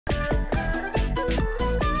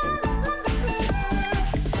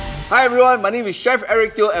Hi everyone, my name is Chef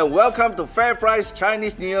Eric Teo and welcome to FairPrice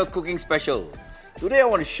Chinese New Year Cooking Special. Today I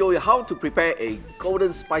want to show you how to prepare a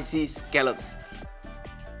golden spicy scallops.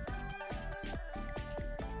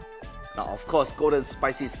 Now of course, golden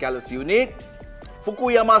spicy scallops you need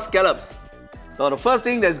Fukuyama scallops. So the first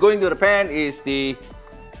thing that's going to the pan is the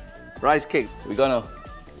rice cake. We're gonna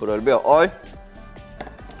put a little bit of oil.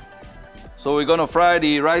 So we're gonna fry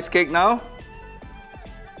the rice cake now.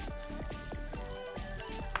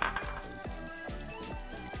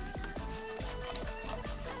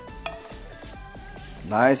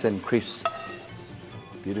 Nice and crisp.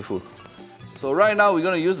 Beautiful. So right now we're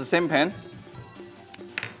going to use the same pan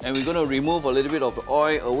and we're going to remove a little bit of the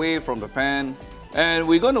oil away from the pan, and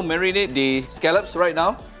we're going to marinate the scallops right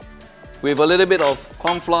now with a little bit of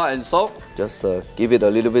corn flour and salt. Just give it a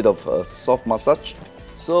little bit of soft massage.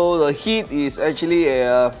 So the heat is actually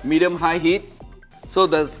a medium-high heat. So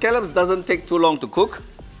the scallops doesn't take too long to cook,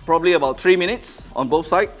 probably about 3 minutes on both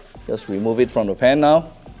sides. Just remove it from the pan now.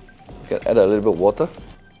 You can add a little bit of water.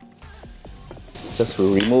 Just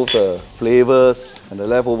to remove the flavors and the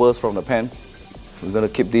leftovers from the pan. We're going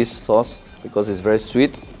to keep this sauce because it's very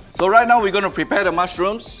sweet. So right now we're going to prepare the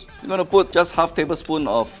mushrooms. We're going to put just half tablespoon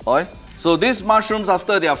of oil. So these mushrooms,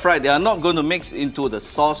 after they are fried, they are not going to mix into the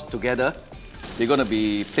sauce together. They're going to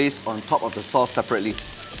be placed on top of the sauce separately.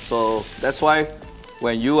 So that's why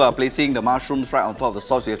when you are placing the mushrooms right on top of the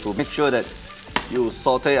sauce, you have to make sure that you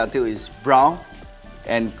saute until it's brown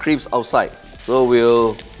and crisp outside. So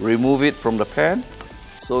we'll remove it from the pan.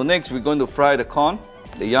 So next we're going to fry the corn,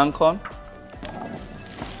 the young corn.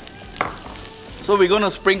 So we're going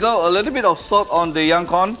to sprinkle a little bit of salt on the young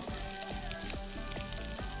corn.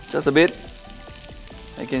 Just a bit.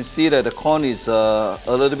 You can see that the corn is a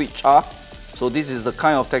little bit charred. So this is the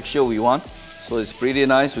kind of texture we want. So it's pretty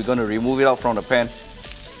nice. We're going to remove it out from the pan.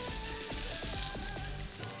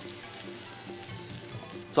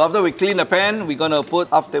 So after we clean the pan, we're going to put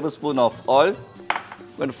half tablespoon of oil.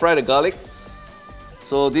 We're going to fry the garlic.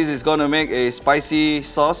 So this is going to make a spicy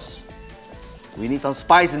sauce. We need some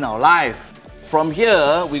spice in our life. From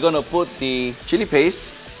here, we're going to put the chili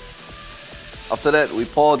paste. After that, we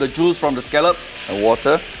pour the juice from the scallop and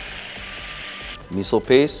water. Miso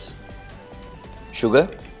paste, sugar,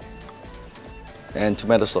 and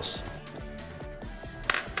tomato sauce.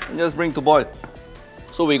 And just bring to boil.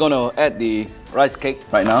 So we're going to add the rice cake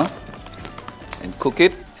right now and cook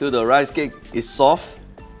it till the rice cake is soft.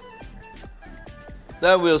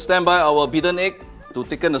 Then we'll stand by our beaten egg to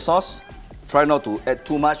thicken the sauce. Try not to add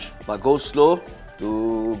too much, but go slow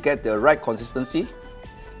to get the right consistency.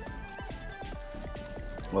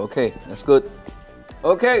 Okay, that's good.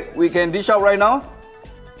 Okay, we can dish out right now.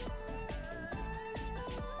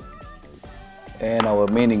 And our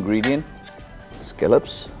main ingredient,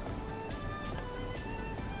 scallops.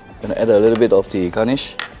 Gonna add a little bit of the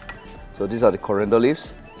garnish. So these are the coriander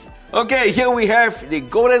leaves. Okay, here we have the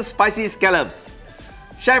golden spicy scallops.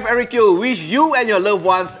 Chef Eric Teo wish you and your loved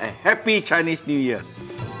ones a happy Chinese New Year.